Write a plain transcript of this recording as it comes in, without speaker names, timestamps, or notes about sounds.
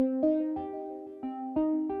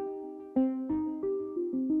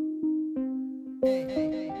Get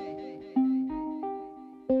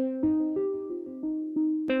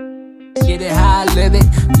it how I live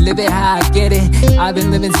it how I get it. I've been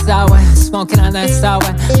living sour, smoking on that sour.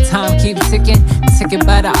 Time keeps ticking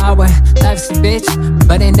by the hour. Life's a bitch,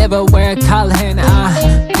 but I never wear a collar. And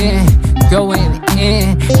I've been going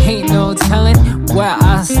in, ain't no telling where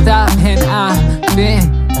I'll stop. And I've been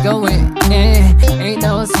going in, ain't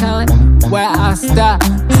no telling where I'll stop.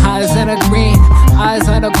 Eyes on the green, eyes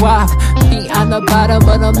on the guap. Feet on the bottom,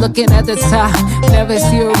 but I'm looking at the top. Never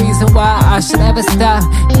see a reason why I should ever stop.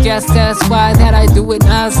 Guess that's why that I do it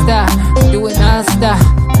non-stop. Do it non-stop,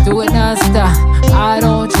 do it non-stop. I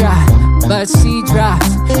don't try, but she drops.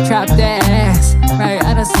 Drop that ass right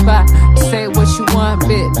on the spot. Say what you want,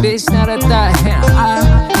 bitch, not a thought. And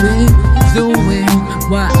I've been doing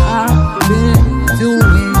what I've been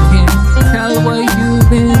doing. Can't tell what you've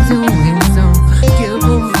been doing. Don't give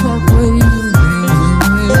a fuck what you've been doing.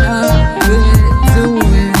 I've been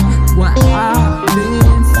doing what I've been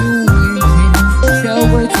doing. Can't tell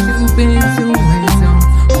what you've been doing. Don't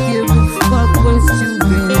give a fuck what you've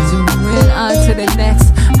been doing.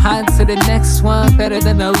 On to the next one. Better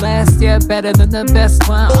than the last, yeah, better than the best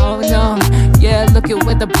one. Oh no, yeah, look at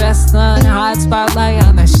what the best one. Hot spotlight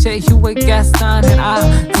on the shit you would guess on. And I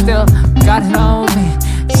still got it on me.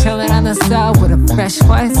 Chillin' on the side with a fresh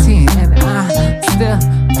white tee. And I still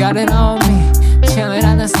got it on me. Chillin'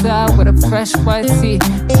 on the side with a fresh white tee.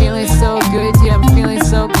 Feeling so good, yeah, I'm feeling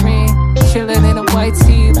so green. Chillin' in a white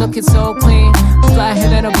tee, looking so clean. Flyer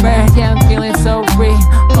than a bird, yeah, I'm feeling so free.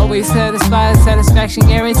 Always satisfied, satisfaction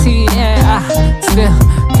guaranteed. And I still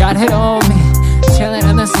got it on me. Chillin'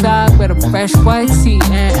 on the side with a fresh white tee.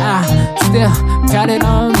 And I still got it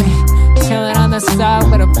on me. Chillin' on the side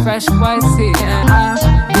with a fresh white tee. And I've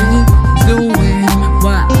been doing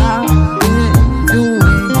what